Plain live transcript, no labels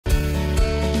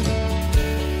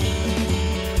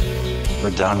We're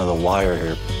down to the wire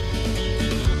here.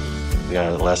 We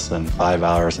got less than 5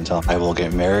 hours until I will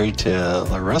get married to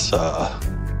Larissa.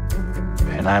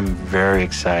 And I'm very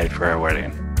excited for our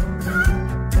wedding.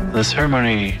 The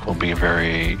ceremony will be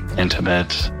very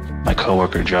intimate. My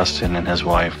coworker Justin and his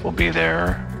wife will be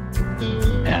there.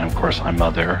 And of course, my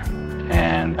mother.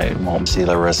 And I won't see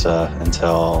Larissa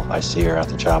until I see her at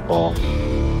the chapel.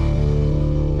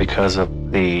 Because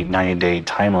of the 90-day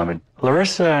time limit,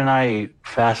 Larissa and I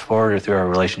fast forwarded through our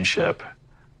relationship.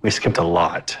 We skipped a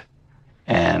lot.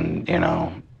 And, you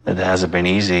know, it hasn't been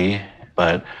easy,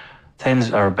 but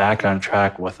things are back on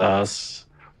track with us.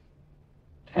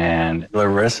 And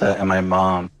Larissa and my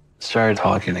mom started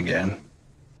talking again.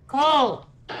 Colt.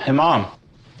 Hey, Mom.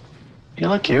 You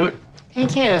look cute.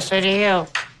 Thank you. So do you.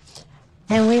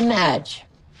 And we match.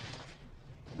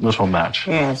 This will match.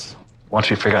 Yes. Once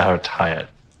we figure out how to tie it.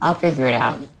 I'll figure it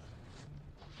out.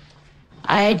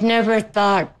 I had never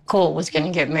thought Colt was going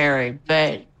to get married,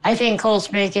 but I think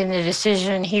Colt's making the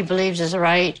decision he believes is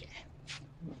right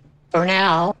for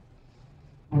now.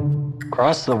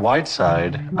 Cross the wide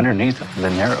side underneath the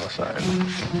narrow side.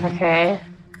 Okay.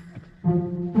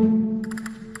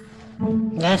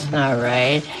 That's not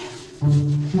right.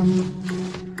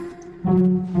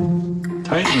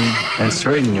 Tighten and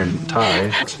straighten your tie.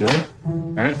 That's good.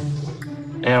 All right.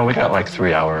 Yeah, we got like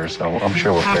 3 hours, so I'm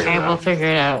sure we'll figure it out. Okay, we'll figure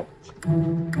it out.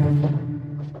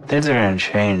 Things are going to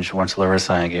change once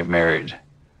Larissa and I get married.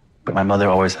 But my mother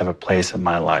always have a place in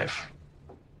my life.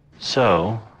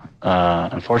 So,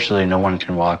 unfortunately, no one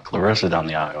can walk Larissa down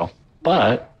the aisle.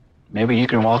 But maybe you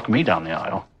can walk me down the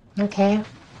aisle. Okay.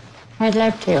 I'd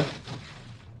love to.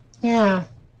 Yeah.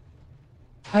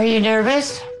 Are you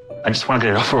nervous? I just want to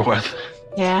get it over with.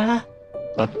 Yeah.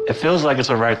 But it feels like it's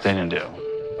the right thing to do.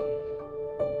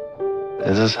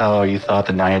 Is this how you thought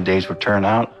the 90 days would turn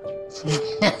out?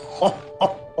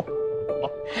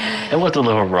 It looked a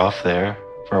little rough there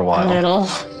for a while. A little.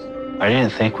 I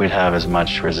didn't think we'd have as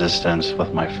much resistance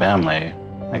with my family,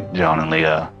 like John and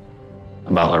Leah,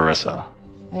 about Larissa.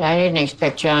 I didn't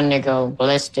expect John to go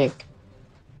ballistic.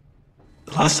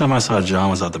 The last time I saw John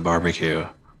was at the barbecue.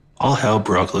 All hell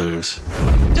broke loose.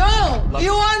 Don't!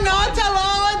 You are not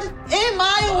allowed in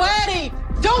my wedding!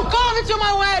 Don't come to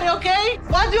my wedding, okay?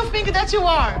 What do you think that you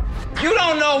are? You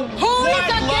don't know Who what is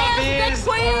love against is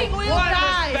the queen or will what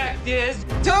die. respect is.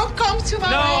 Don't come to my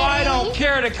No, wedding. I don't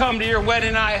care to come to your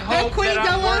wedding. I hope queen that I'm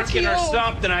don't want working or you.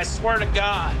 something. I swear to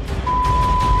God.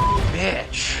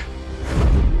 Bitch.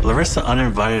 Larissa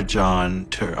uninvited John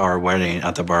to our wedding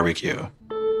at the barbecue.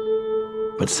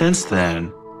 But since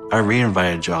then, I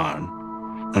re-invited John,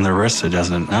 and Larissa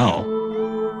doesn't know.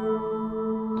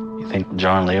 You think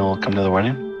John and Leah will come to the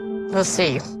wedding? We'll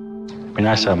see. It'd be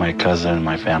nice to have my cousin and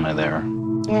my family there.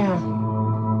 Yeah.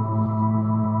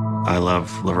 I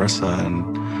love Larissa,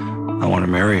 and I want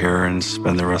to marry her and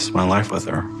spend the rest of my life with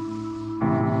her.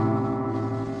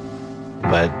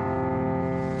 But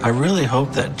I really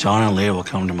hope that John and Leah will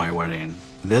come to my wedding.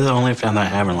 They're the only family I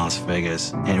have in Las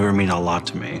Vegas, and it would mean a lot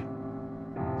to me.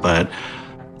 But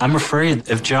I'm afraid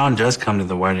if John does come to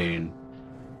the wedding,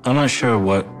 I'm not sure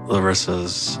what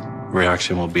Larissa's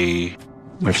reaction will be,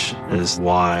 which is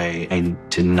why I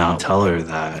did not tell her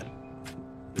that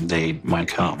they might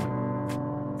come.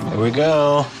 Here we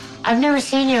go. I've never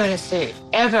seen you in a suit,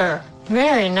 ever.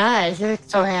 Very nice. You look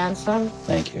so handsome.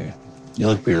 Thank you. You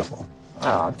look beautiful.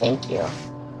 Oh, thank you.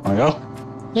 Want to go?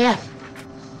 Yeah.